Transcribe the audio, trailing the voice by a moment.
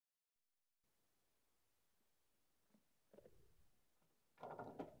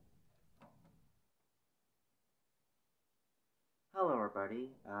Hello everybody.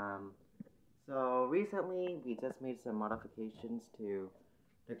 So recently we just made some modifications to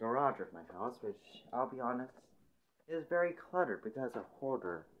the garage of my house, which I'll be honest is very cluttered because a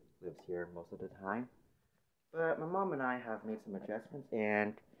hoarder lives here most of the time. But my mom and I have made some adjustments,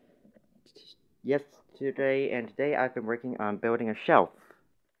 and yesterday and today I've been working on building a shelf.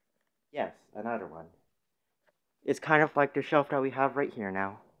 Yes, another one. It's kind of like the shelf that we have right here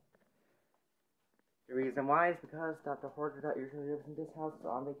now. The reason why is because that the hoarder that usually lives in this house is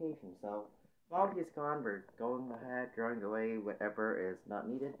on vacation, so while he's gone, we're going ahead, throwing away whatever is not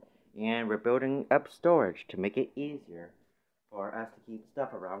needed, and we're building up storage to make it easier for us to keep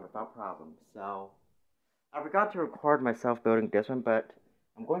stuff around without problems. So, I forgot to record myself building this one, but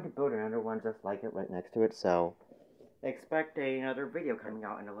I'm going to build another one just like it right next to it, so expect another video coming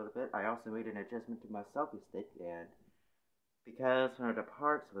out in a little bit. I also made an adjustment to my selfie stick, and because one of the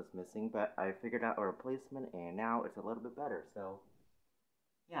parts was missing, but I figured out a replacement, and now it's a little bit better, so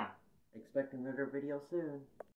yeah, expect another video soon.